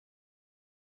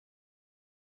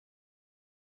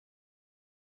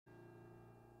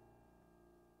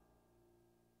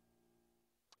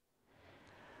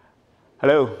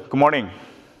Hello, good morning.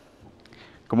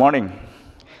 Good morning.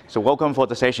 So welcome for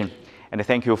the session, and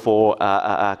thank you for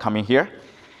coming here.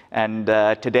 And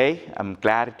today, I'm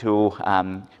glad to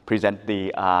present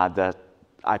the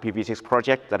IPv6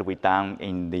 project that we've done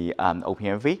in the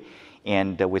OPNFV,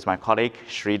 and with my colleague,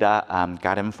 Shrida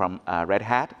Gadam from Red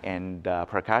Hat, and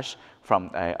Prakash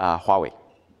from Huawei.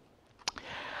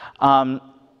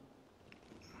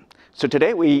 So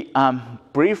today we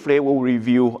briefly will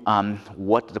review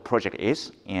what the project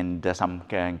is, and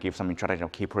can give some introduction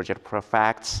of key project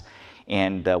facts,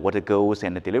 and what the goals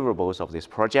and the deliverables of this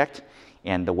project,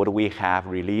 and what we have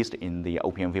released in the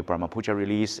OPNFV Brahmaputra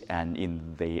release and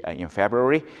in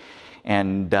February.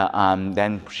 And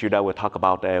then Shrida will talk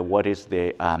about what is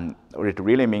what it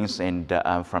really means, and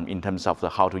in terms of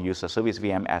how to use the service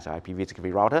VM as an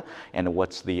IPv6 router, and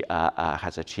what's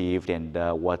has achieved, and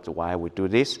why we do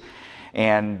this.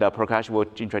 And Prakash will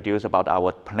introduce about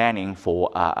our planning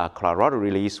for a Colorado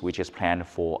release, which is planned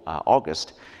for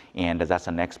August, and that's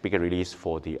the next bigger release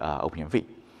for the OPNFV.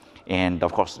 And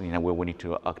of course, we need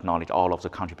to acknowledge all of the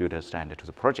contributors to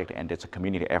the project, and it's a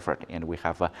community effort, and we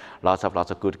have lots of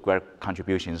good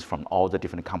contributions from all the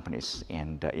different companies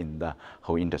and in the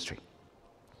whole industry.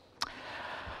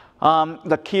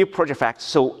 The key project facts.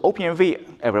 So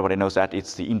OPNFV, everybody knows that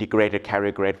it's the integrated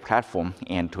carrier-grade platform,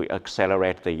 and to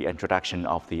accelerate the introduction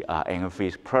of the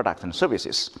NFV products and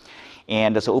services.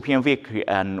 And so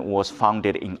OPNFV was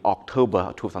founded in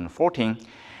October 2014.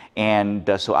 And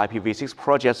so IPv6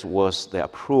 project was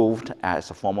approved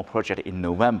as a formal project in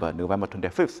November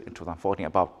 25th, in 2014,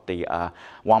 about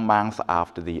 1 month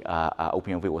after the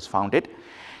OPNFV was founded.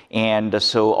 And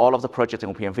so all of the projects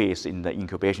in OPNFV is in the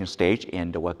incubation stage,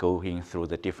 and we're going through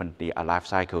the different life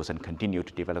cycles and continue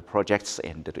to develop projects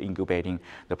and to incubating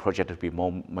the project to be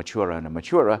more mature and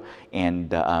maturer,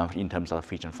 and in terms of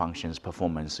feature and functions,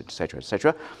 performance, et cetera, et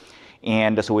cetera.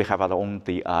 And so we have our own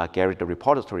Garrett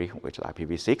repository, which is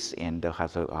IPv6, and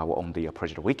has our own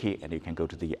project wiki, and you can go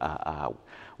to the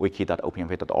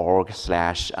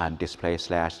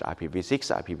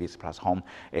wiki.opnfv.org/display/IPv6. IPv6 plus home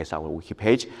is our wiki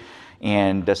page.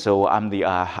 And so I'm the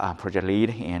project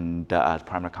lead and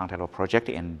primary contact of the project,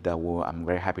 and I'm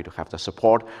very happy to have the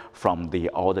support from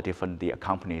all the different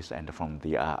companies and from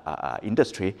the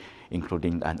industry,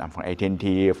 including I'm from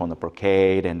AT&T, from the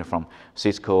Brocade, and from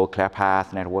Cisco,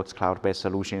 ClearPath Networks, cloud-based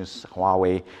solutions,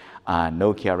 Huawei,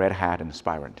 Nokia, Red Hat, and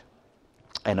Spirent.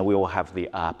 And we will have the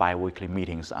bi-weekly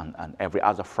meetings on every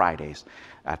other Fridays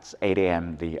at 8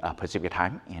 a.m. the Pacific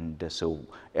time. And so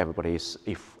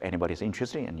if anybody's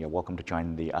interested, and you're welcome to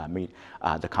join the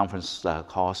conference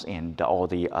calls, and all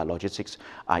the logistics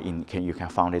you can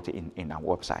find it in our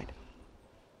website.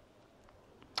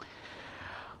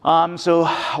 So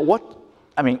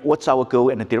what's our goal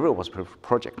and the deliverables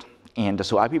project? And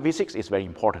so IPv6 is very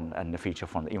important and the feature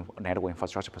from the network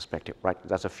infrastructure perspective, right?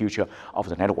 That's the future of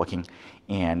the networking,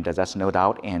 and that's no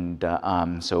doubt. And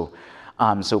so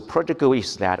project goal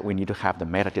is that we need to have the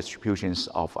meta distributions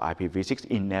of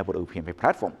IPv6-enabled OPNFV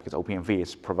platform, because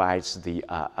OPNFV provides the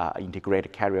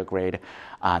integrated carrier-grade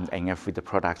NFV the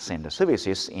products and the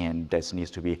services, and this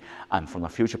needs to be, from a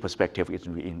future perspective, it's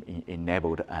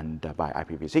enabled by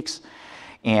IPv6.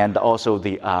 And also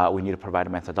we need to provide a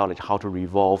methodology how to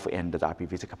revolve the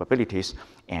IPv6 capabilities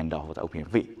and of the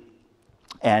OPNFV.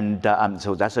 And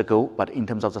so that's a goal, but in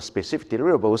terms of the specific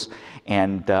deliverables,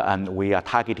 and we are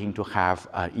targeting to have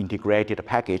an integrated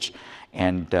package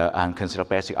and consider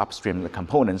basic upstream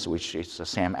components, which is the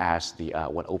same as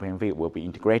what OPNFV will be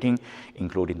integrating,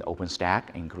 including the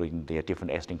OpenStack, including the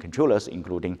different SD controllers,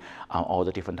 including all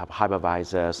the different type of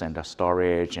hypervisors and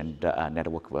storage and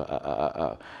network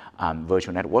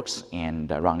virtual networks,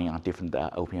 and running on different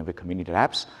OPNFV community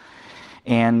labs.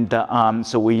 And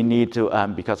so we need to,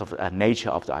 because of the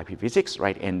nature of the IPv6,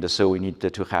 right? And so we need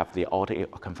to have the auto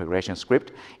configuration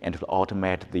script, and to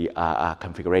automate the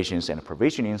configurations and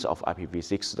provisionings of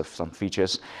IPv6, some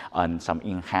features and some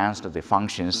enhanced the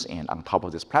functions and on top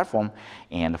of this platform,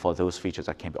 and for those features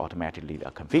that can be automatically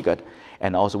configured.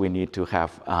 And also we need to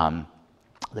have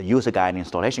the user guide and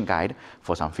installation guide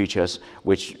for some features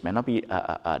which may not be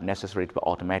necessary to be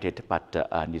automated, but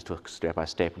needs to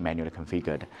step-by-step manually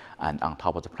configured and on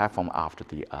top of the platform after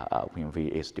the OPNFV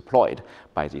is deployed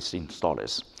by these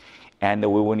installers. And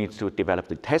we will need to develop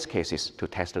the test cases to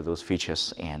test those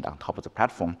features and on top of the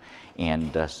platform,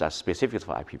 and specific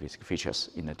for IPv6 features,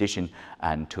 in addition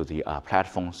to the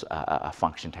platform's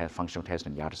functional test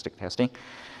and yardstick testing.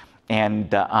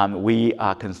 And we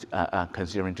are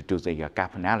considering to do the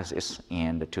gap analysis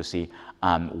and to see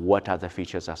what other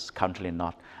features are currently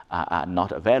not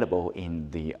available in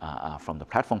the, from the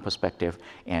platform perspective,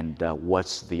 and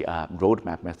what's the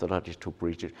roadmap methodology to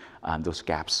bridge those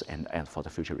gaps and for the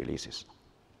future releases.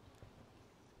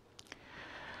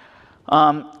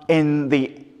 In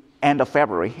the end of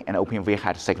February, and OpenMV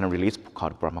had a second release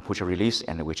called Brahmaputra release,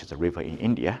 and which is a river in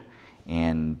India.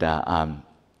 And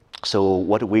so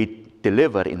what we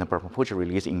delivered in the Brahmaputra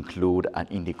release include an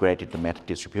integrated meta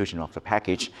distribution of the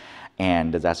package,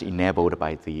 and that's enabled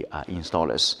by the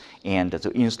installers. And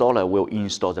the installer will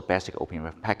install the basic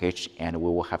OpenMV package, and we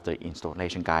will have the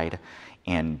installation guide,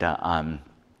 and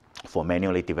for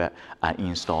manually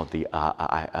install the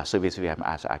service VM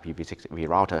as IPv6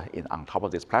 vRouter on top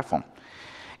of this platform.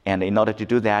 And in order to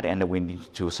do that, and we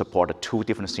need to support 2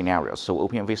 different scenarios. So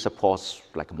OpenMV supports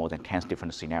like more than 10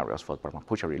 different scenarios for the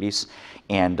Brahmaputra release.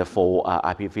 And for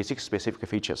IPv6 specific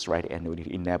features, right, and we need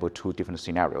to enable 2 different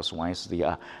scenarios. One is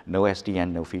the no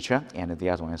SDN, no feature, and the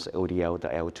other one is ODL, the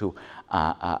L2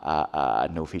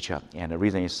 no feature. And the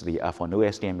reason is the for no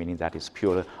SDN, meaning that it's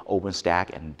pure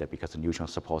OpenStack, and because the Neutron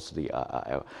supports the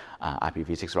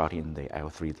IPv6 routing in the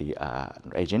L3 the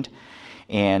agent.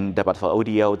 And but for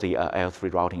ODL, the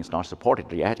L3 routing is not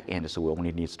supported yet, and so we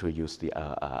only need to use the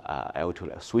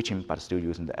L2 switching, but still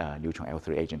using the Neutron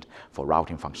L3 agent for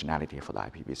routing functionality for the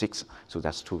IPv6. So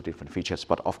that's 2 different features.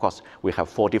 But of course, we have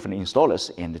 4 different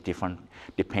installers, and different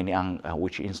depending on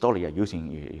which installer you're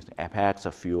using Apex,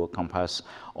 Fuel, Compass,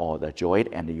 or the Droid,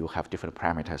 and you have different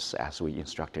parameters as we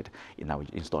instructed in our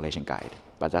installation guide.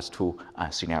 But that's 2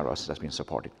 scenarios that's been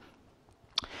supported.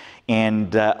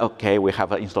 And okay, we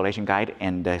have an installation guide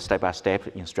and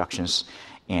step-by-step instructions,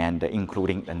 and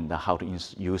including how to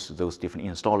use those different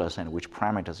installers and which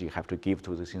parameters you have to give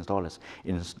to those installers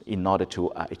in order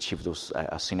to achieve those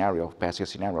basic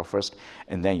scenario first,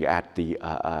 and then you add the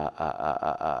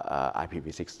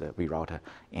IPv6 vRouter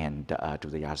and do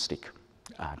the yardstick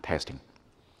testing.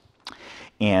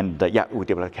 And yeah, we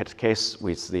developed a case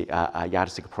with the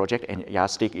Yardstick project, and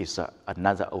Yardstick is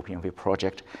another OpenMV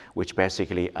project which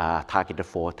basically targeted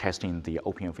for testing the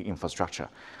OpenMV infrastructure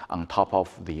on top of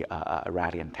the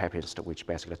Rally and Tempest, which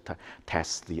basically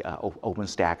tests the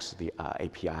OpenStack's the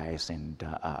APIs and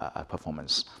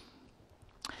performance.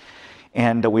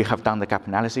 And we have done the gap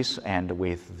analysis, and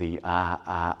with the,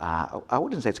 I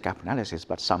wouldn't say it's gap analysis,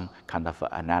 but some kind of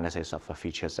analysis of the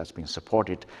features that's been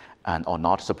supported and or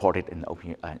not supported in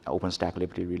OpenStack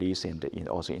Liberty release, and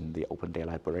also in the Open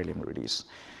Daylight Beryllium release.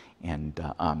 And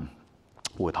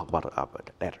we'll talk about it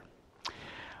later.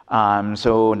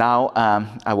 So now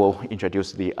I will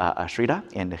introduce the Shrida,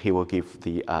 and he will give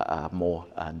the more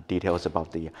details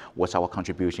about the what's our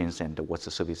contributions and what's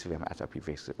the service VM as a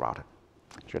IPv6 router.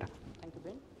 Shrida.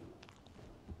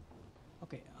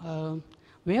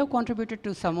 We have contributed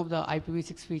to some of the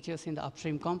IPv6 features in the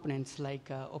upstream components like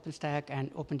OpenStack and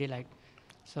Open Daylight.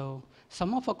 So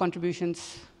some of our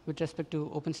contributions with respect to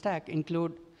OpenStack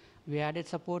include we added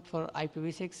support for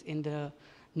IPv6 in the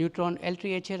Neutron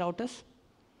L3HA routers.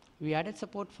 We added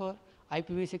support for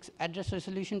IPv6 address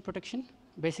resolution protection,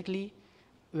 basically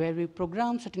where we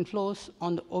program certain flows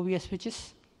on the OVS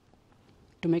switches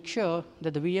to make sure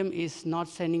that the VM is not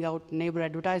sending out neighbor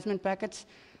advertisement packets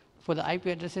for the IP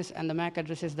addresses and the MAC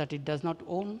addresses that it does not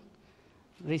own.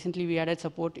 Recently, we added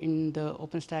support in the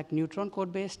OpenStack Neutron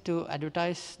code base to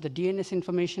advertise the DNS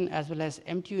information as well as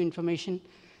MTU information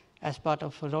as part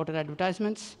of router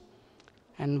advertisements.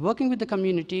 And working with the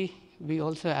community, we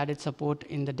also added support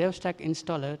in the DevStack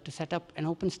installer to set up an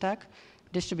OpenStack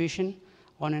distribution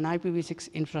on an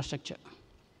IPv6 infrastructure.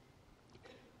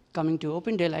 Coming to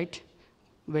Open Daylight,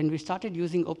 when we started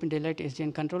using Open Daylight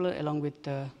SDN controller along with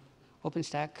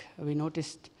OpenStack, we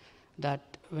noticed that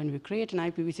when we create an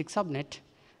IPv6 subnet,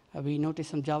 we noticed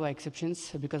some Java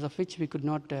exceptions, because of which we could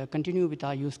not continue with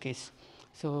our use case.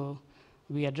 So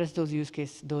we addressed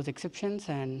those exceptions,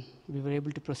 and we were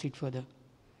able to proceed further.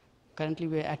 Currently,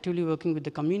 we're actively working with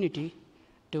the community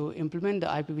to implement the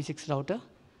IPv6 router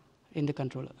in the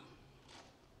controller.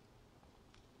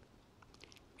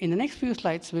 In the next few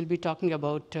slides, we'll be talking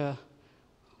about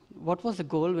what was the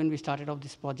goal when we started off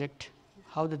this project,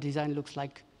 how the design looks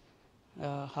like,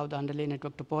 how the underlay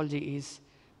network topology is,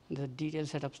 the detailed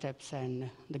setup steps, and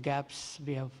the gaps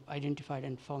we have identified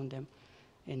and found them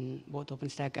in both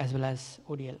OpenStack as well as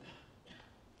ODL.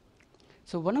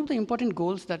 So one of the important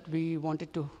goals that we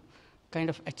wanted to kind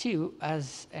of achieve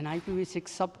as an IPv6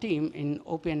 sub-team in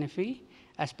OPNFV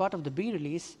as part of the B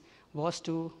release was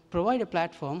to provide a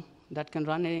platform that can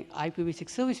run an IPv6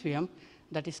 service VM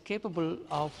that is capable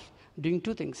of doing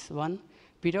 2 things. One,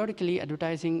 periodically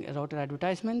advertising router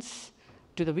advertisements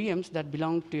to the VMs that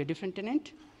belong to a different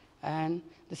tenant. And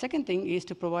the second thing is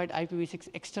to provide IPv6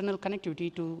 external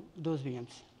connectivity to those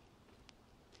VMs.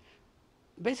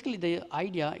 Basically, the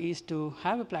idea is to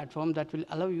have a platform that will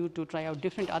allow you to try out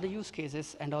different other use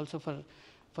cases and also for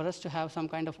us to have some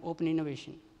kind of open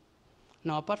innovation.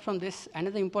 Now, apart from this,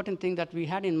 another important thing that we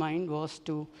had in mind was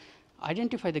to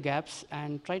identify the gaps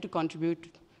and try to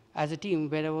contribute as a team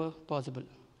wherever possible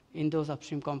in those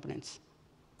upstream components.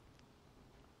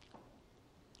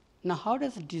 Now, how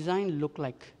does the design look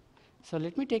like? So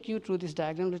let me take you through this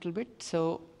diagram a little bit.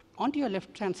 So onto your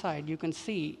left-hand side, you can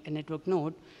see a network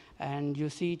node, and you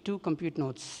see two compute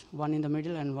nodes, one in the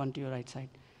middle and one to your right side.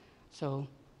 So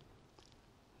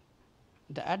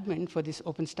the admin for this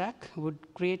OpenStack would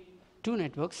create two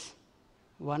networks,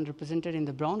 one represented in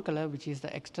the brown color, which is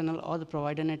the external or the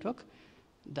provider network.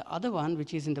 The other one,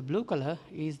 which is in the blue color,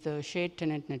 is the shared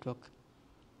tenant network.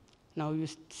 Now, you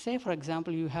say, for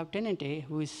example, you have tenant A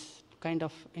who is kind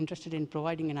of interested in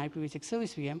providing an IPv6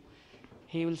 service VM.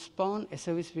 He will spawn a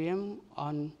service VM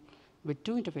with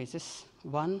two interfaces,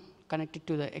 one connected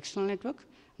to the external network,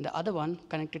 and the other one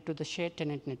connected to the shared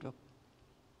tenant network.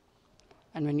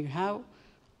 And when you have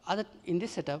in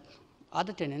this setup,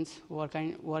 other tenants who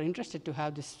are interested to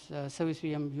have this service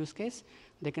VM use case,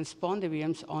 they can spawn the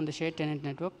VMs on the shared tenant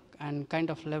network and kind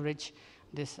of leverage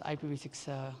this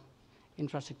IPv6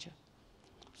 infrastructure.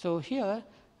 So here,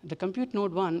 the compute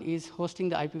node 1 is hosting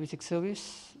the IPv6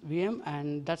 service VM,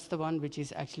 and that's the one which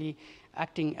is actually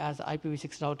acting as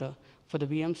IPv6 router for the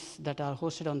VMs that are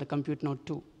hosted on the compute node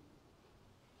 2.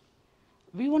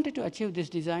 We wanted to achieve this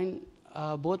design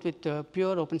both with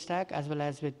pure OpenStack as well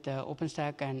as with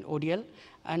OpenStack and ODL.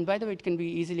 And by the way, it can be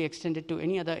easily extended to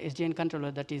any other SDN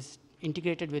controller that is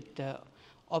integrated with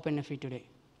OpenFV today.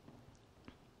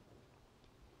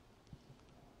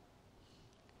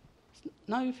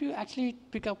 Now, if you actually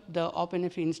pick up the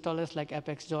OpenFV installers like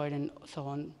Apex, Droid, and so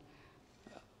on,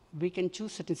 we can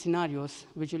choose certain scenarios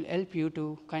which will help you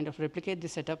to kind of replicate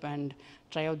this setup and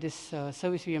try out this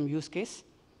service VM use case,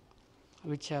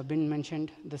 which have been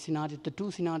mentioned, the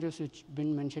two scenarios which have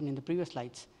been mentioned in the previous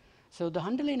slides. So the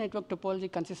underlay network topology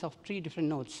consists of 3 different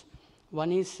nodes.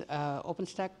 One is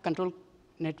OpenStack control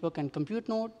network and compute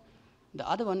node. The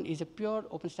other one is a pure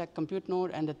OpenStack compute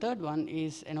node, and the third one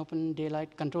is an Open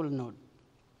Daylight controller node.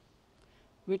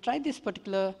 We tried this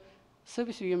particular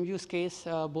service VM use case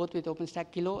both with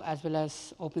OpenStack Kilo as well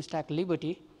as OpenStack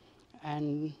Liberty.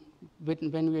 And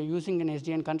when we were using an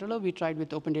SDN controller, we tried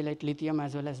with Open Daylight Lithium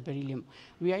as well as Beryllium.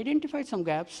 We identified some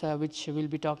gaps which we'll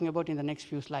be talking about in the next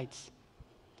few slides.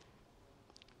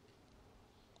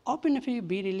 OpenFV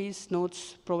B-release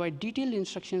notes provide detailed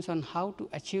instructions on how to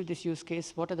achieve this use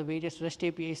case, what are the various REST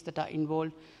APIs that are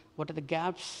involved, what are the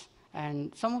gaps,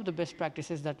 and some of the best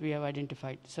practices that we have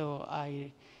identified. So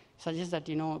I suggest that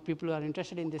people who are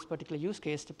interested in this particular use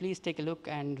case to please take a look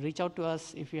and reach out to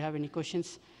us if you have any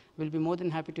questions. We'll be more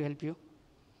than happy to help you.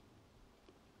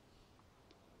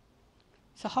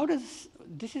 So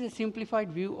this is a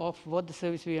simplified view of what the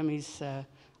service VM is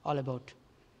all about.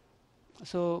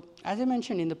 So as I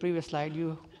mentioned in the previous slide,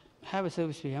 you have a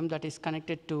service VM that is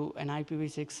connected to an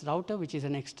IPv6 router, which is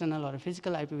an external or a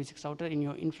physical IPv6 router in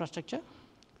your infrastructure.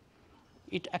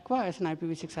 It acquires an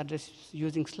IPv6 address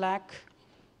using SLAAC.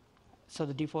 So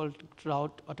the default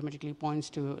route automatically points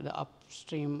to the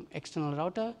upstream external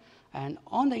router. And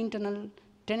on the internal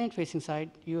tenant-facing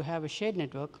side, you have a shared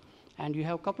network, and you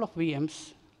have a couple of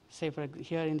VMs. Say, for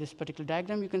here in this particular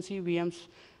diagram, you can see VMs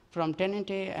from tenant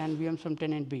A and VMs from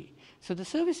tenant B. So the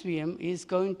service VM is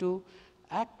going to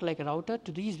act like a router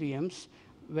to these VMs,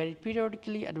 where it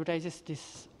periodically advertises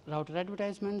this router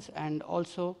advertisements and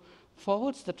also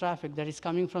forwards the traffic that is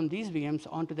coming from these VMs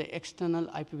onto the external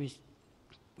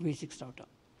IPv6 router.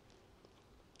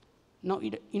 Now,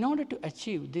 in order to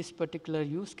achieve this particular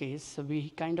use case, we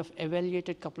kind of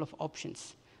evaluated a couple of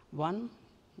options. One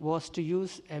was to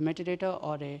use a metadata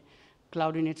or a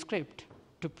Cloud Init script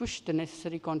to push the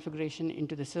necessary configuration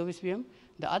into the service VM.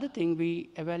 The other thing we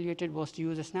evaluated was to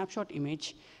use a snapshot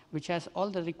image, which has all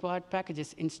the required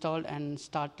packages installed and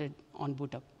started on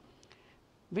boot up.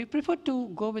 We prefer to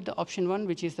go with the option 1,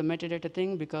 which is the metadata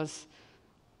thing, because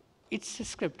it's a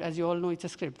script. As you all know, it's a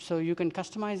script. So you can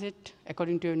customize it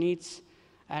according to your needs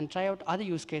and try out other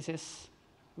use cases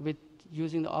with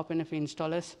using the OpenFV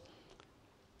installers.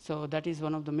 So that is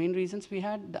one of the main reasons we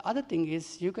had. The other thing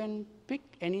is you can pick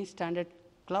any standard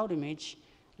cloud image.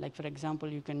 Like, for example,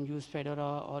 you can use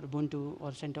Fedora or Ubuntu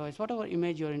or CentOS, whatever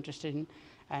image you're interested in,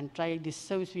 and try this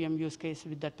service VM use case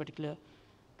with that particular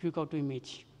QCOW2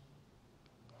 image.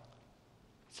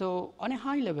 So on a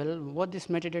high level, what this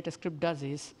metadata script does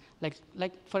is,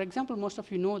 like for example, most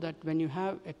of you know that when you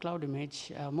have a cloud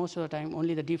image, most of the time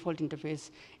only the default interface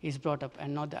is brought up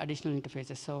and not the additional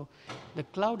interfaces. So the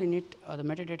cloud init or the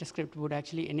metadata script would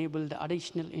actually enable the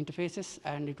additional interfaces,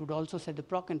 and it would also set the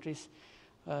proc entries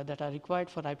that are required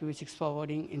for IPv6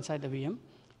 forwarding inside the VM.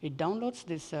 It downloads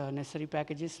these necessary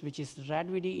packages, which is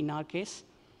RADVD in our case,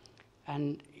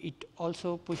 and it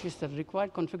also pushes the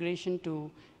required configuration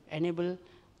to enable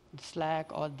the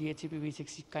Slack or the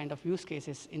DHCP-v6 kind of use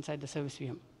cases inside the service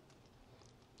VM.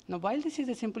 Now, while this is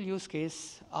a simple use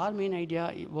case, our main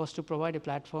idea was to provide a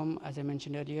platform, as I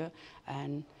mentioned earlier,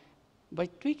 and by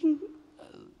tweaking,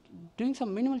 doing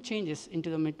some minimal changes into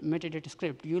the metadata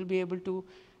script, you'll be able to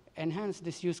enhance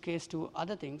this use case to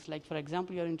other things. Like, for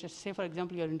example, you're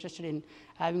interested in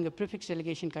having a prefix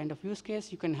delegation kind of use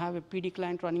case. You can have a PD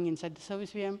client running inside the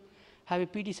service VM, have a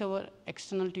PD server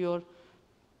external to your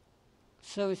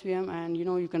service VM, and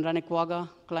you can run a Quagga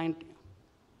client.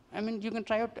 I mean, you can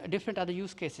try out different other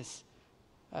use cases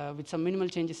with some minimal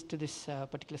changes to this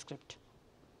particular script.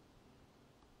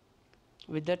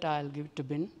 With that, I'll give it to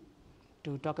Bin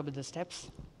to talk about the steps.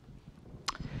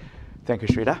 Thank you,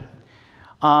 Shrita.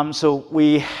 So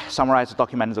we summarized,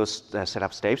 documented those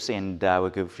setup steps, and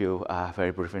we'll give you a very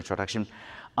brief introduction.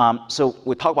 So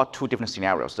we talk about two different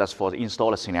scenarios. That's for the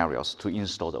installer scenarios to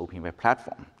install the OpenWeb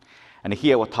platform. And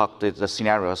here we'll talk the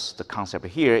scenarios, the concept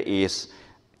here is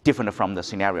different from the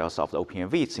scenarios of the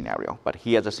OpenMV scenario. But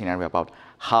here the scenario about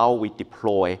how we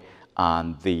deploy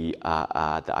the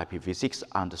IPv6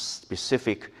 on the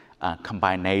specific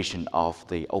combination of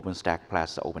the OpenStack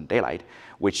plus the Open Daylight,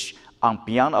 which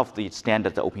beyond of the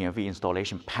standard the OpenMV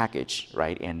installation package,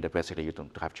 right? And basically you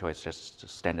don't have choice, just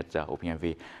standard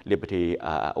OpenMV Liberty,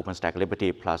 OpenStack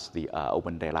Liberty plus the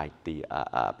Open Daylight, the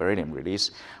Beryllium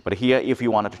release. But here, if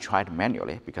you wanted to try it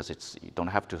manually, because you don't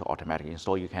have to automatically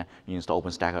install, you can install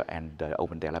OpenStack and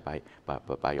Open Daylight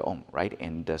by your own, right?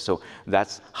 And so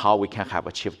that's how we can have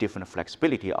achieved different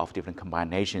flexibility of different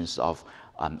combinations of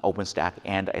OpenStack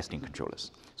and SD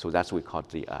controllers. So that's what we call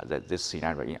this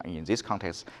scenario. In this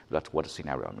context, that's what the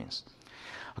scenario means.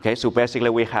 Okay, so basically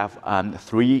we have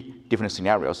 3 different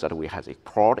scenarios that we have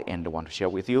explored and want to share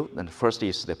with you. And the first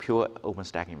is the pure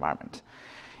OpenStack environment.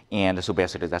 And so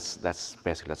basically that's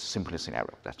the simplest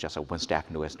scenario. That's just OpenStack,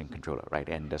 no SD controller, right?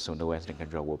 And so no SD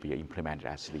controller will be implemented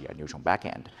as the neutron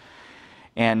backend.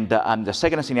 And the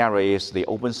second scenario is the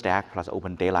OpenStack plus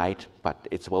Open Daylight, but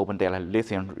it's Open Daylight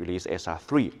Lithium release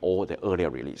SR3 or the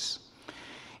earlier release.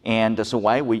 And so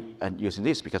why we are using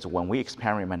this? Because when we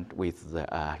experiment with the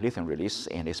Lithium release,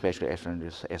 and especially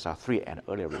SR3 and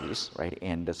earlier release, right?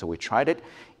 And so we tried it,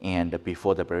 and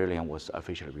before the Beryllium was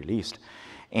officially released.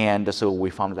 And so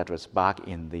we found that there was bug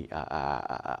in the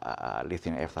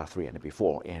Lithium SR3 and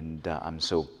before. And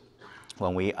so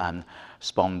when we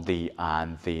spawned the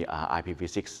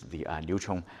IPv6, the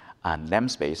neutron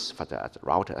namespace for the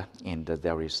router, and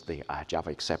there is the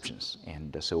Java exceptions.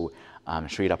 And so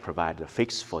Shrita provided a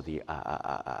fix for the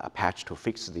patch to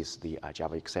fix the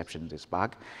Java exception, this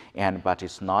bug, but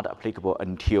it's not applicable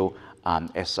until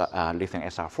Lithium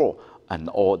SR4 and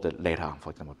or the later, for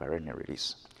example, Beryllium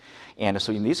release. And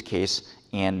so in this case,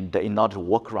 and in order to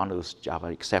work around those Java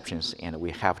exceptions, and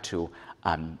we have to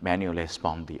manually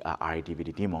spawn the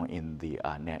RADVD daemon in the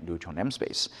neutron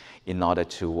namespace in order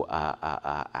to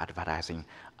advertising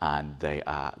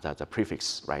the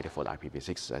prefix, right, for the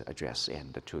IPv6 address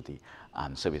and to the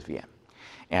service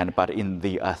VM. But in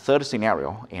the third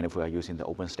scenario, and if we are using the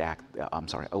OpenStack,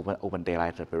 Open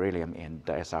Daylight, the Beryllium, and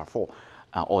the SR4,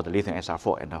 or the Lithium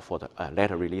SR4, and for the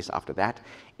later release after that,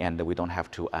 and we don't have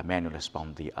to manually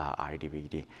spawn the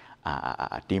RADVD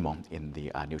daemon in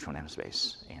the neutron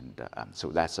namespace. And so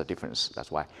that's the difference.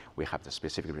 That's why we have the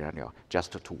specific scenario,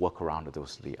 just to work around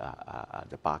those the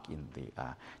bug in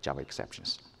the Java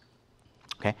exceptions.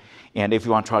 Okay, and if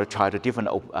you want to try the different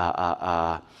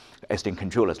SD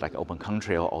controllers like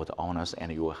OpenControl or the owners,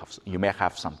 and you may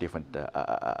have some different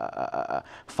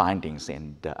findings,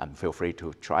 and feel free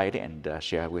to try it and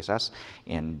share with us,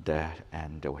 and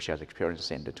we'll share the experience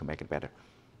and to make it better.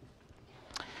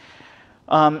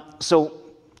 So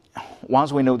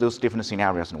once we know those different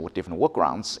scenarios and different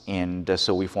workarounds, and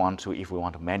so if we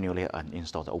want to manually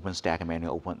install the OpenStack and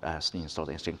manually install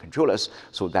the SD controllers,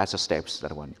 so that's the steps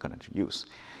that we're going to use.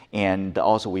 And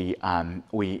also we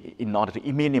in order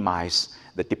to minimize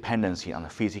the dependency on the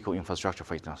physical infrastructure,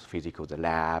 for example, the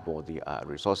lab or the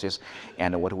resources,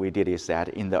 and what we did is that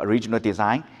in the original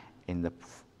design, in the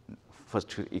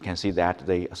first, you can see that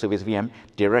the service VM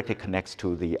directly connects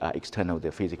to the external,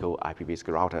 the physical IPv6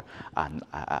 router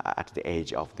at the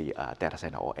edge of the data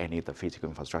center or any of the physical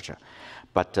infrastructure.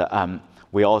 But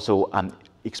we also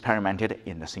experimented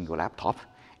in a single laptop.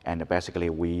 And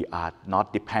basically, we are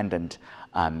not dependent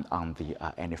on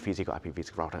any physical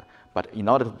IPv6 router. But in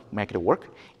order to make it work,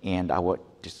 and I will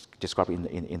describe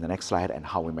in the next slide and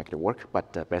how we make it work.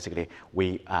 But basically,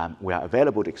 we are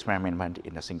available to experiment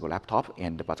in a single laptop.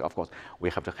 But of course, we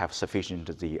have to have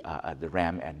sufficient the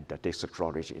RAM and the disk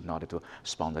storage in order to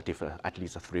spawn the at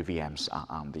least 3 VMs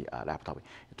on the laptop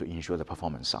to ensure the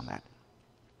performance on that.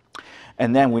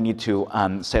 And then we need to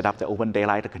set up the Open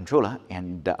Daylight controller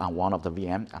and on one of the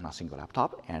VM on a single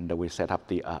laptop. And we set up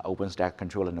the OpenStack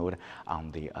controller node on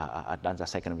the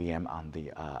second VM on the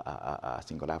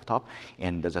single laptop.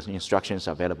 And the instructions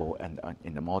are available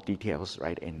in the more details,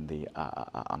 right, in the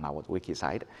on our wiki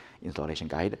site, installation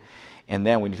guide. And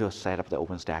then we need to set up the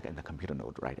OpenStack and the computer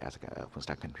node, right, as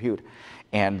OpenStack compute.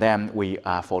 And then we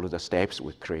follow the steps.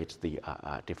 We create the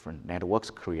different networks,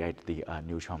 create the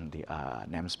neutron, the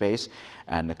namespace,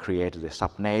 and create the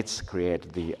subnets,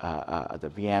 create the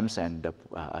VMs, and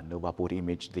Nova boot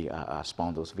image,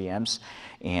 spawn those VMs,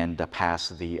 and pass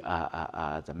the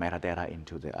metadata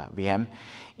into the VM,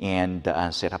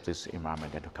 and set up this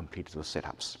environment and complete those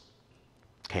setups.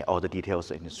 Okay, all the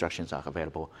details and instructions are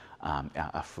available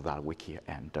through our wiki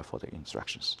and for the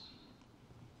instructions.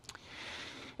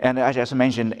 And as I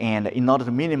mentioned, and in order to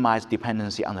minimize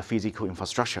dependency on the physical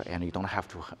infrastructure, and you don't have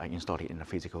to install it in a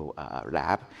physical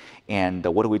lab, and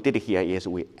what we did here is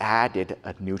we added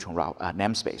a neutron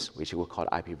namespace, which we call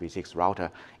IPv6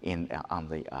 router on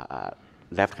the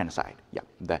left-hand side.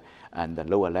 Yeah, and the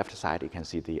lower left side, you can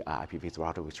see the IPv6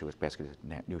 router, which was basically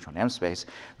the neutron namespace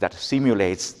that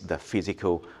simulates the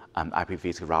physical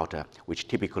IPv6 router, which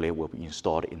typically will be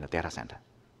installed in the data center.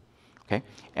 Okay,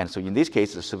 and so in this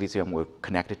case, the service VM will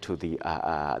connect it to the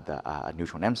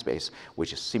neutron namespace,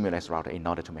 which simulates router in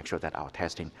order to make sure that our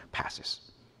testing passes.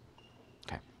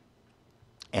 Okay,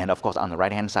 and of course on the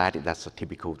right-hand side, that's a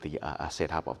typical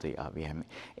setup of the VM.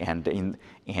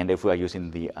 And if we are using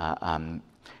the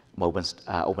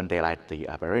Open Daylight, the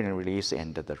variant release,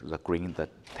 and the green, the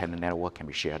tenant network can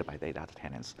be shared by the data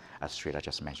tenants, as Sridhar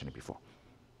just mentioned before.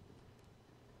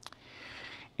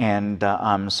 And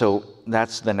so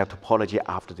that's the topology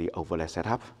after the overlay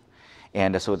setup.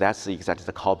 And so that's exactly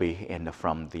the copy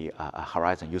from the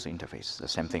Horizon user interface, the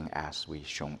same thing as we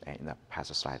shown in the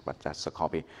past slide, but that's a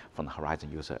copy from the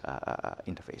Horizon user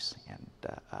interface and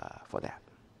for that.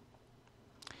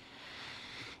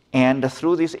 And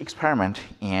through this experiment,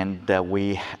 and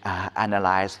we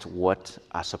analyzed what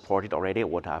are supported already,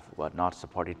 what are not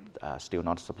supported, still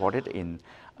not supported in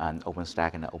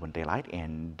OpenStack and Open Daylight.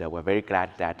 And we're very glad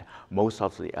that most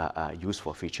of the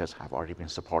useful features have already been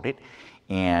supported.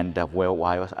 And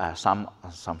while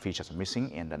some features are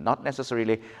missing, and not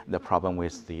necessarily the problem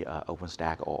with the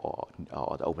OpenStack or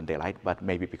the Open Daylight, but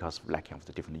maybe because of lacking of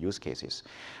the different use cases,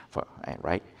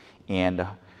 right? And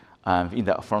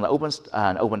from the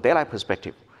Open Daylight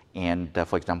perspective, and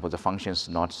for example, the functions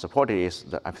not supported is,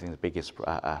 I think the biggest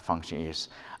function is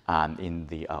in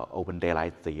the Open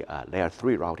Daylight, the layer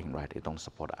 3 routing, right? They don't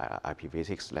support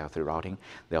IPv6 layer 3 routing.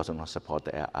 They also don't support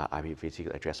the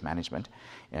IPv6 address management.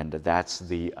 And that's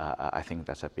I think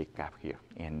that's a big gap here.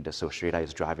 And so Sridhar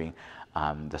is driving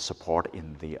the support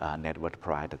in the network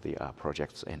provider, the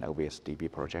projects in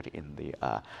OVSDB project in the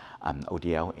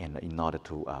ODL, in order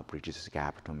to bridge this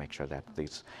gap to make sure that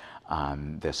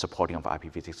the supporting of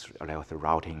IPv6 layer 3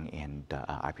 routing and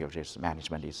IP address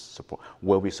management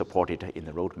will be supported in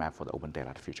the roadmap for the Open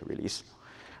Daylight future release,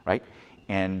 right?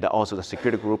 And also the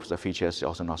security groups, the features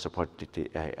also not supported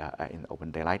in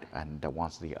Open Daylight. And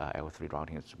once the L3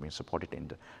 routing has been supported,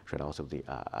 and should also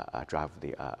drive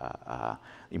the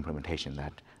implementation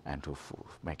and to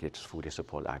make it fully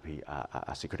support IP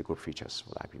security group features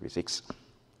for IPv6.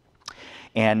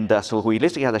 And so we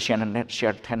listed as a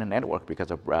shared tenant network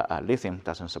because of Lithium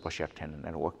doesn't support shared tenant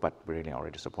network, but really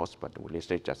already supports. But we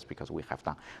listed just because we have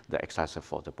done the exercise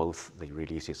for both the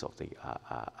releases of the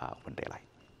Open Daylight.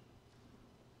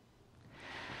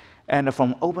 And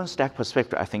from OpenStack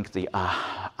perspective, I think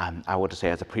I would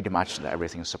say that pretty much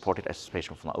everything is supported,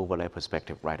 especially from the overlay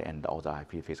perspective, right? And all the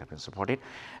IPv6 have been supported.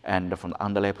 And from the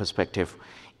underlay perspective,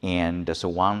 and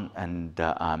so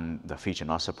the feature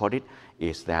not supported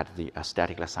is that the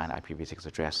statically assigned IPv6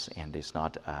 address, and it's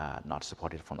not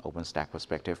supported from the OpenStack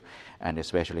perspective, and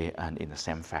especially in the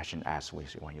same fashion as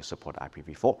when you support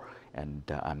IPv4,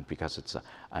 and because it's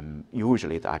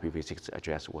usually the IPv6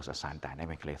 address was assigned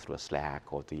dynamically through a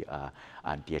Slack or the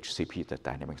DHCP, the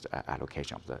dynamic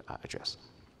allocation of the address.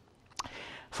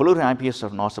 Floating IP is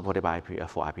not supported by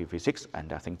for IPv6,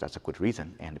 and I think that's a good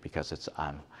reason. And because it's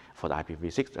for the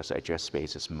IPv6, the address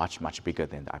space is much bigger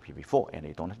than the IPv4, and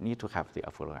you don't need to have the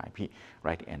floating IP,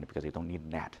 right? And because you don't need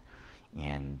NAT,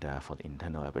 and for the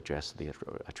internal address, the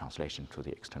translation to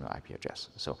the external IP address.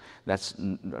 So that's,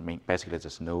 I mean, basically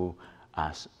there's no,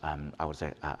 I would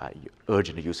say,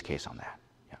 urgent use case on that.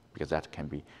 Yeah, because that can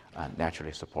be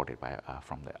naturally supported by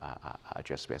from the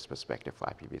address space perspective for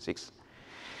IPv6.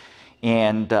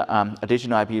 And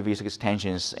additional IPv6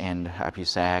 extensions and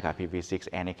IPsec, IPv6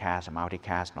 anycast,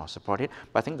 multicast not supported.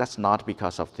 But I think that's not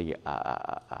because of the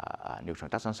neutron.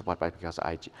 It doesn't support, but because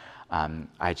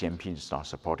IGMP is not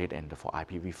supported, and for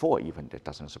IPv4 even it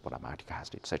doesn't support a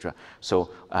multicast, etc.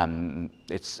 So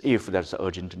it's if there's an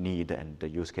urgent need and the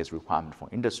use case requirement for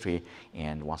industry,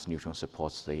 and once neutron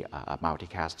supports the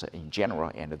multicast in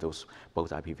general, and those both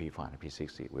IPv4 and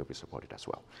IPv6 will be supported as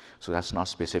well. So that's not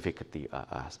specific the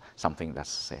something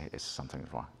that's is something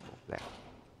wrong there.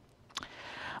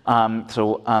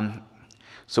 So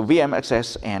VM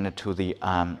access and to the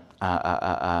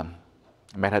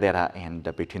metadata, and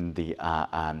between the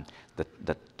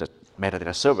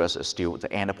metadata servers is still the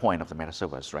endpoint of the meta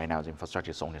servers. Right now, the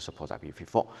infrastructure is only supports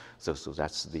IPv4, so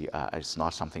that's the it's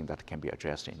not something that can be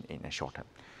addressed in a short term.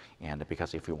 And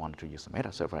because if you want to use the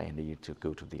meta server and you need to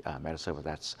go to the meta server,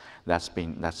 that's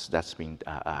been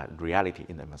reality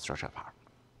in the infrastructure part.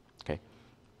 Okay.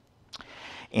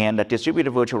 And distributed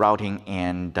virtual routing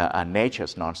and nature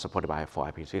is not supported by for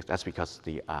IPv6. That's because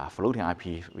the floating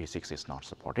IPv6 is not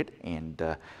supported.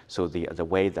 And so the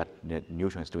way that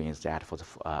Neutron is doing is that for the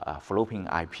floating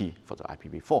IP for the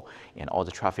IPv4, and all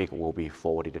the traffic will be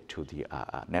forwarded to the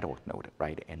network node,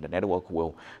 right? And the network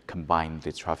will combine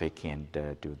the traffic and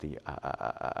do the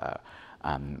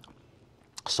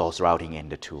source routing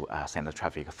and to send the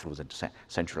traffic through the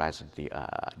centralized the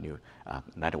new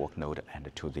network node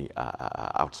and to the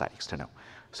outside external.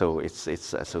 So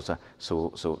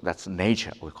so that's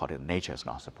nature. We call it nature is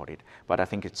not supported. But I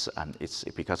think it's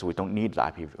because we don't need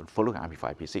the following IP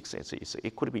for IPv6.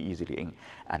 It could be easily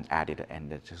added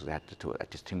and so that to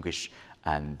distinguish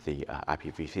the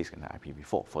IPv6 and the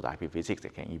IPv4. For the IPv6,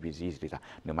 it can easily,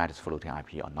 no matter it's floating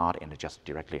IP or not, and just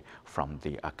directly from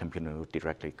the computer node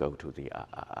directly go to the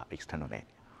external net.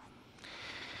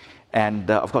 And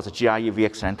of course, the GRE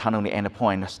VXLAN tunneling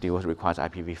endpoint still requires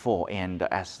IPv4. And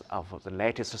as of the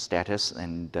latest status,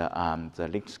 and the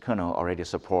Linux kernel already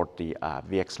support the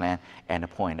VXLAN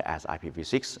endpoint as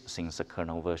IPv6 since the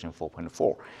kernel version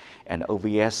 4.4. And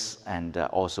OVS and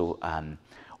also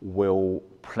will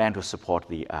plan to support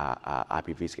the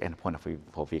IPv6 endpoint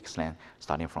for VXLAN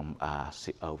starting from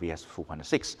OVS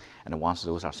 4.6. And once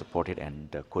those are supported,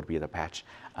 and could be the patch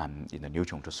in the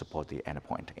Neutron to support the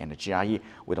endpoint. And the GRE,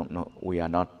 we don't know, we are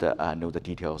not know the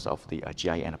details of the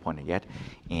GRE endpoint yet.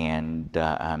 And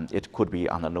it could be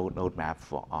on the roadmap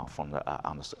for from the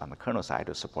on the kernel side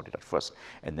to support it at first,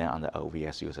 and then on the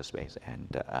OVS user space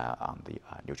and on the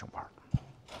Neutron part.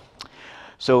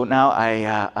 So now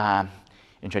I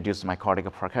introduce my colleague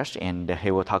Prakash, and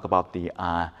he will talk about the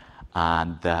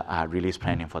release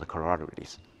planning for the Colorado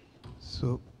release.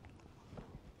 So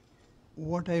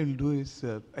what I will do is,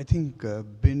 I think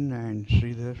Bin and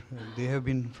Sridhar, they have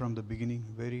been from the beginning,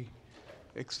 very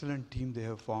excellent team they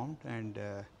have formed. And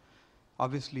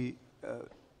obviously,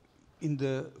 in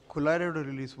the Colorado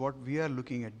release, what we are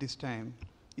looking at this time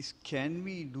is, can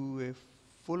we do a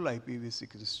full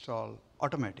IPv6 install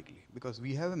automatically? Because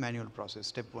we have a manual process,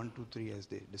 step 1, 2, 3, as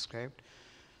they described.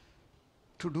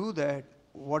 To do that,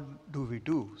 what do we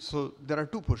do? So there are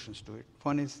two portions to it.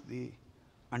 One is the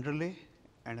underlay,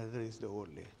 and other is the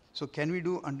overlay. So can we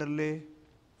do underlay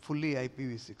fully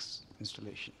IPv6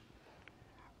 installation?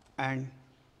 And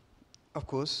of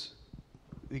course,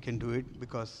 we can do it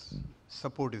because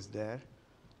support is there.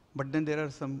 But then there are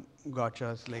some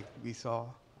gotchas, like we saw,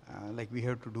 like we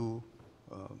have to do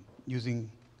using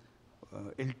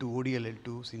L2, ODL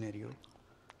L2 scenario.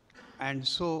 And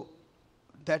so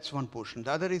that's one portion.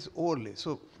 The other is overlay.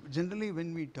 So generally,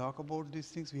 when we talk about these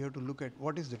things, we have to look at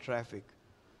what is the traffic.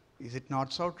 Is it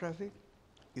north-south traffic?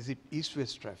 Is it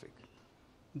east-west traffic?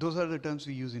 Those are the terms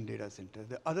we use in data center.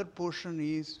 The other portion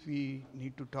is we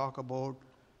need to talk about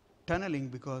tunneling,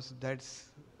 because that's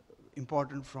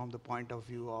important from the point of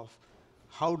view of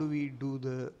how do we do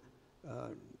the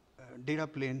data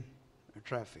plane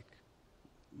traffic,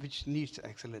 which needs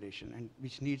acceleration and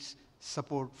which needs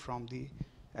support from the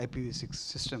IPv6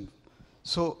 system.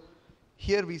 So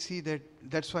here we see that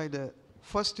that's why the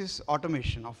first is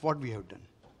automation of what we have done.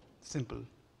 Simple,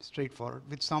 straightforward,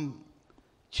 with some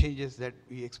changes that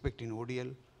we expect in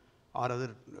ODL or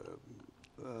other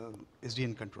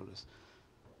SDN controllers.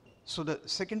 So the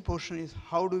second portion is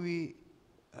how do we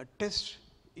test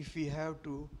if we have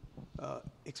to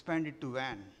expand it to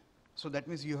WAN. So that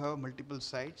means you have multiple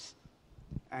sites,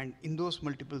 and in those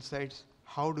multiple sites,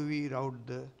 how do we route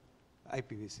the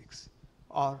IPv6?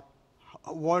 Or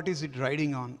what is it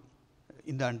riding on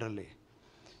in the underlay?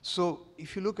 So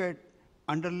if you look at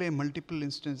underlay multiple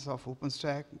instances of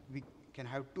OpenStack, we can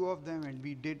have 2 of them, and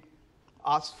we did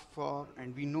ask for,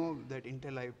 and we know that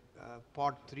Intel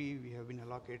Pod 3 we have been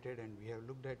allocated, and we have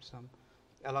looked at some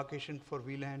allocation for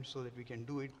VLAN so that we can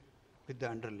do it with the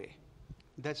underlay.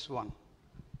 That's one.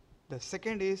 The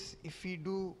second is if we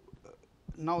do,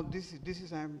 now this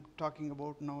is I'm talking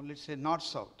about now, let's say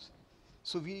north-south.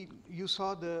 So you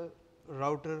saw the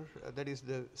router, that is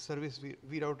the service,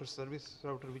 vRouter service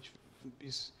router, which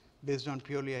is based on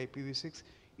purely IPv6.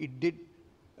 It did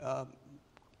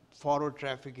forward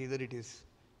traffic, either it is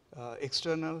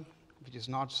external, which is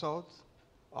north-south,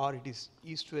 or it is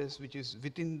east-west, which is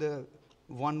within the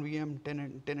one VM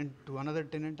tenant to another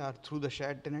tenant, or through the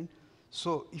shared tenant.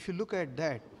 So if you look at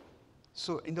that,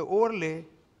 so in the overlay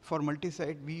for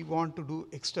multi-site, we want to do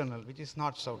external, which is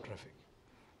north-south traffic.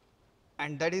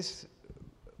 And that is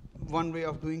one way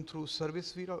of doing through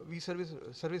service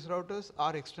routers,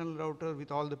 or external router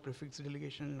with all the prefix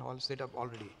delegation and all set up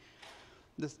already.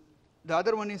 The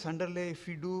other one is underlay if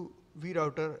we do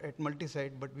vRouter at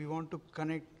multi-site, but we want to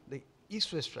connect the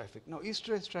east-west traffic. Now,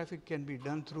 east-west traffic can be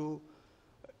done through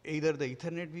either the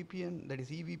Ethernet VPN, that is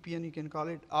eVPN you can call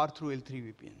it, or through L3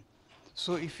 VPN.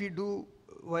 So if we do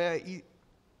via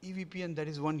eVPN, that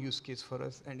is one use case for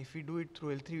us, and if we do it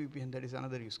through L3 VPN, that is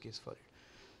another use case for it.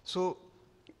 So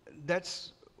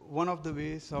that's one of the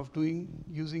ways of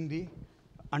using the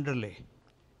underlay,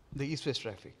 the east-west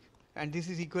traffic. And this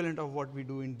is equivalent of what we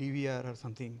do in DVR or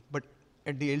something, but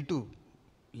at the L2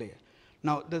 layer.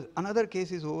 Now, another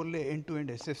case is overlay end-to-end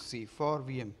SFC for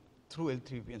VM through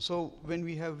L3 VPN. So when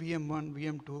we have VM1,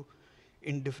 VM2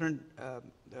 in different,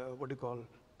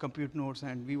 compute nodes,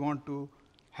 and we want to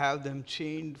have them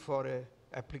chained for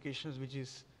applications, which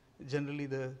is generally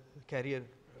the carrier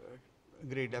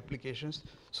grade applications.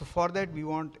 So for that, we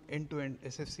want end-to-end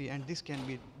SFC, and this can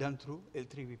be done through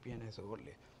L3 VPN as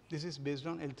overlay. This is based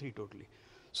on L3 totally.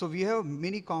 So we have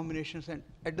many combinations, and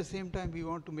at the same time, we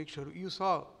want to make sure, you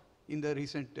saw in the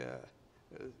recent,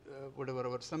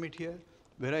 our summit here,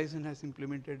 Verizon has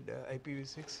implemented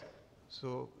IPv6.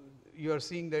 So you are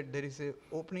seeing that there is a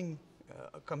opening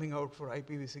coming out for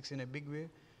IPv6 in a big way.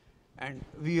 And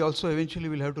we also eventually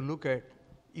will have to look at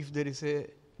if there is a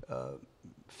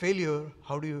failure,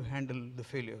 how do you handle the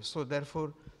failure? So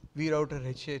therefore, vRouter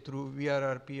HA through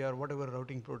VRRP or whatever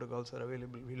routing protocols are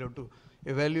available, we'll have to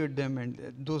evaluate them,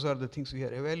 and those are the things we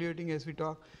are evaluating as we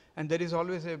talk. And there is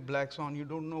always a black swan. You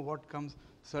don't know what comes.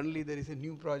 Suddenly there is a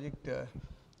new project,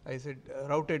 I said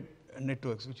routed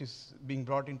networks, which is being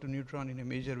brought into Neutron in a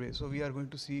major way. So we are going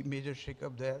to see major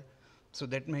shakeup there. So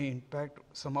that may impact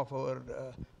some of our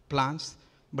plans.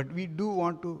 But we do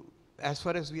want to, as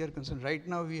far as we are concerned, right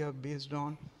now we have based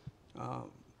on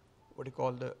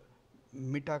the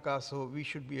Mitaka, so we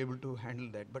should be able to handle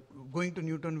that. But going to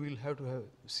Newton, we'll have to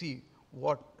see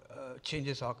what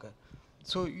changes occur.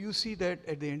 So you see that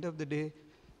at the end of the day,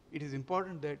 it is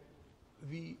important that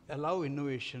we allow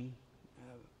innovation,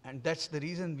 and that's the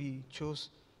reason we chose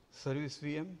Service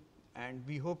VM, and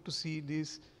we hope to see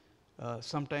this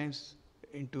sometimes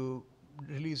into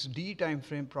release D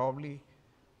timeframe, probably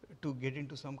to get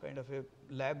into some kind of a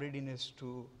lab readiness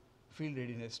to field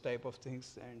readiness type of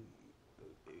things, and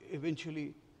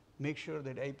eventually make sure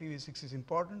that IPv6 is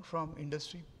important from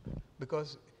industry,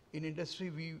 because in industry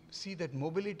we see that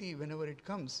mobility, whenever it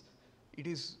comes, it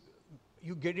is,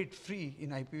 you get it free in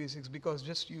IPv6 because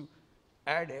just you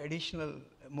add additional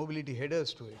mobility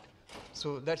headers to it.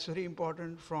 So that's very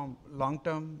important from long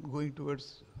term going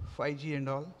towards 5G and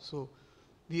all. So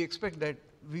we expect that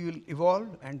we will evolve,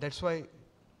 and that's why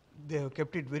they have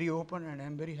kept it very open, and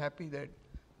I'm very happy that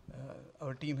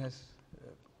our team has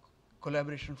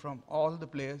collaboration from all the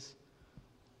players,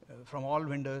 from all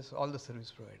vendors, all the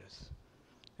service providers.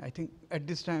 I think at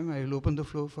this time I will open the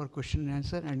floor for question and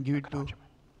answer and give it to.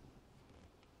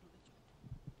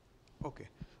 Okay.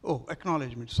 Oh,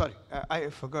 acknowledgement. Sorry, I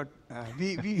forgot.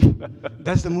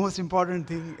 That's the most important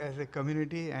thing as a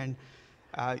community, and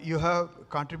you have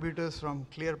contributors from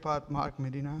ClearPath, Mark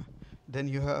Medina. Then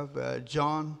you have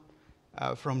John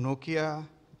from Nokia.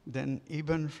 Then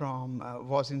Eben from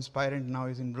was Inspirant, now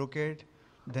is in Brocade.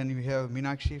 Then we have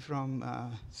Meenakshi from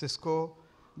Cisco.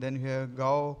 Then we have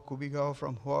Kubi Gao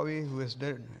from Huawei, who has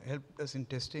helped us in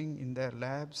testing in their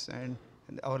labs and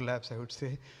our labs, I would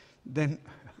say. Then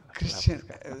Christian,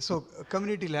 so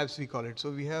community labs we call it. So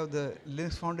we have the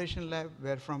Linux Foundation lab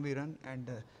where from we run, and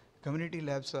community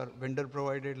labs are vendor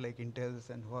provided like Intel's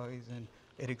and Huawei's and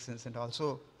Ericsson's, and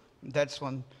also that's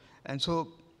one. And so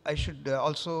I should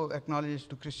also acknowledge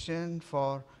to Christian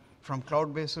from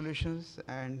cloud-based solutions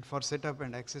and for setup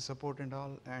and access support and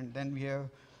all. And then we have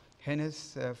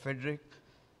Hennes, Frederick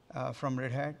from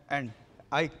Red Hat, and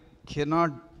I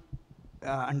cannot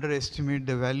underestimate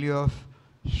the value of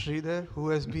Sridhar, who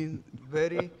has been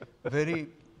very, very,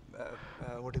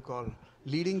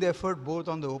 leading the effort both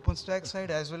on the OpenStack side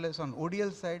as well as on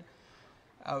ODL side.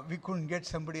 We couldn't get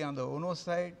somebody on the ONOS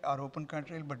side or Open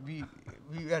Control, but we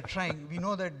are trying. We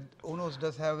know that ONOS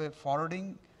does have a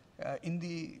forwarding in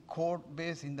the code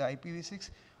base in the IPv6,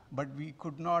 but we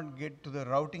could not get to the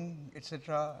routing,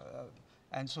 etc.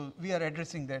 And so we are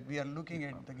addressing that. We are looking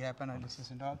at the gap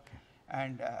analysis and all.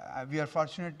 And we are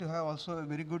fortunate to have also a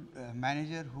very good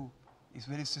manager who is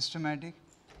very systematic.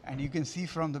 And you can see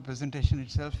from the presentation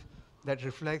itself that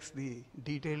reflects the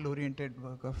detailed oriented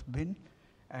work of Bin.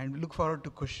 And we look forward to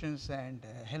questions and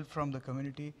help from the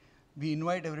community. We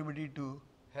invite everybody to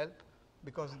help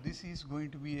because this is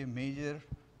going to be a major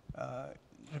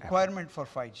requirement for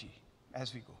 5G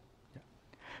as we go. Yeah.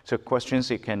 So questions,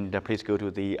 you can please go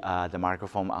to the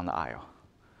microphone on the aisle.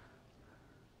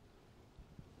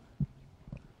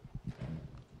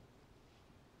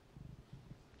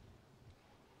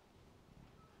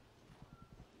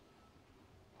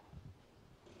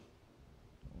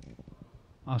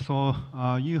 So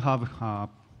you have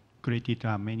created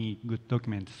many good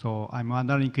documents. So I'm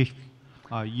wondering if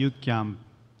you can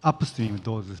upstream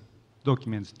those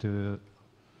documents to,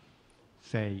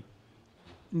 say,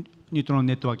 neutral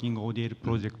networking ODL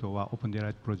project or Open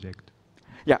Daylight project.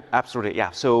 Yeah, absolutely.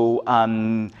 Yeah. So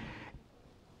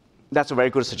that's a very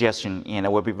good suggestion, and I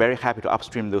will be very happy to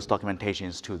upstream those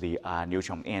documentations to the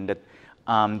Neutron. And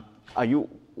are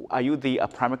you the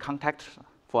primary contact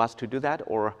for us to do that,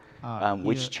 or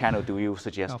which channel do you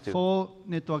suggest to? For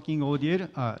networking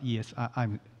ODL, yes, I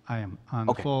am. And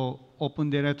okay. For Open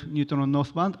Daylight neutron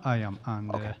northbound, I am. And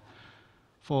okay.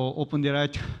 For Open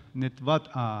Daylight network,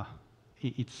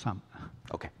 it's Sam.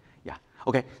 Okay. Yeah.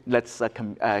 Okay. Let's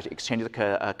exchange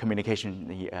the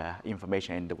communication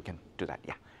information, and we can do that.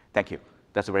 Yeah. Thank you.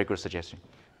 That's a very good suggestion.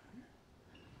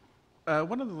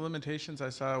 One of the limitations I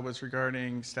saw was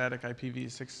regarding static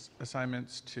IPv6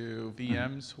 assignments to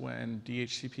VMs when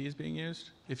DHCP is being used.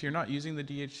 If you're not using the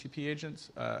DHCP agents,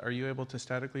 are you able to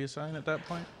statically assign at that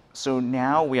point? So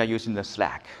now we are using the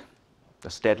Slack, the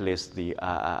stateless, the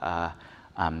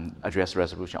address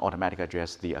resolution, automatic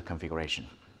address, the configuration.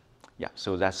 Yeah,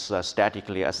 so that's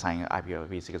statically assigned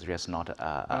IPv6 address, not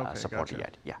supported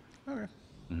yet. Yeah. Okay.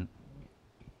 Mm-hmm.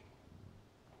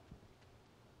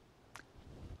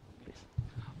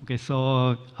 Okay,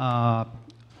 so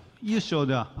you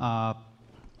showed a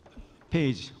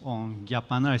page on gap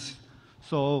analysis.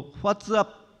 So what's the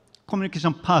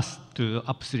communication path to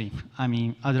upstream? I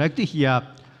mean, I'd like to hear,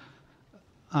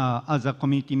 as a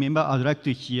community member, I'd like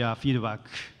to hear feedback.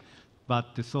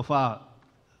 But so far,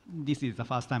 this is the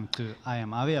first time I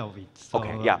am aware of it. So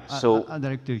okay, yeah. So I'd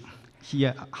like to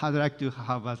hear, I'd like to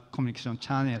have a communication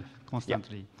channel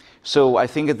constantly. Yeah. So I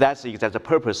think that's the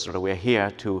purpose that we're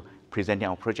here to presenting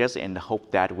our projects and hope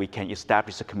that we can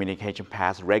establish a communication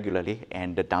path regularly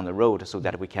and down the road so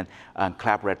that we can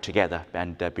collaborate together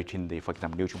and between the, for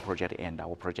example, Neutron project and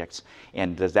our projects.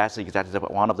 And that's exactly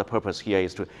one of the purpose here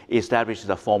is to establish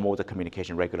the formal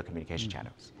communication, regular communication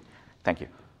channels. Thank you.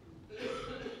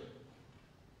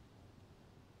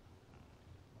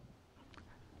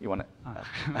 You want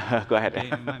to go ahead?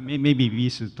 Okay, maybe we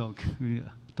should talk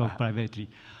privately.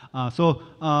 So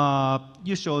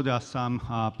you showed some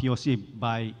POC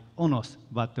by ONOS,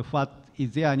 but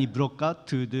is there any blocker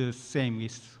to do same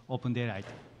with Open Daylight?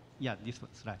 Yeah, this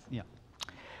slide. Yeah.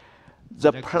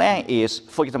 The plan is,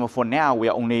 for example, for now we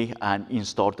are only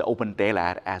installed the Open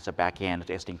Daylight as a backend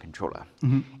testing controller,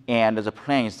 and the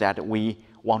plan is that we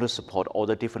want to support all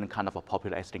the different kind of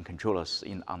popular SDN controllers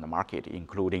on the market,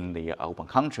 including the Open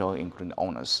Control, including the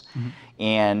owners.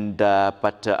 And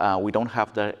but we don't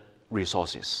have the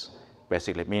resources,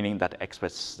 basically, meaning that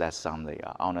experts that's on the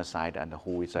owner side and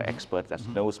who is an expert that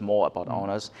knows more about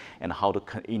owners and how to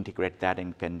integrate that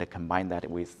and can combine that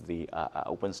with the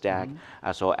OpenStack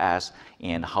as well as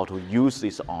and how to use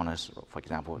these owners, for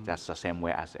example, that's the same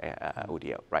way as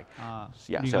ODL, right?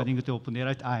 Yeah, regarding to Open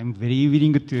Daylight, I'm very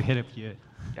willing to help here.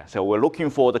 Yeah, so we're looking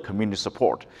for the community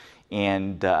support,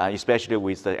 and especially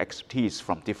with the expertise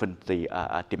from different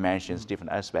dimensions,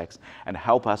 different aspects, and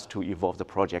help us to evolve the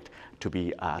project to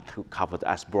be to cover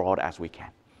as broad as we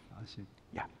can. I see.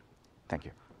 Yeah, thank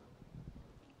you.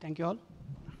 Thank you all.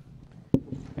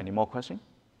 Any more questions?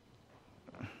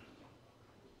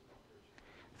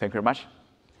 Thank you very much.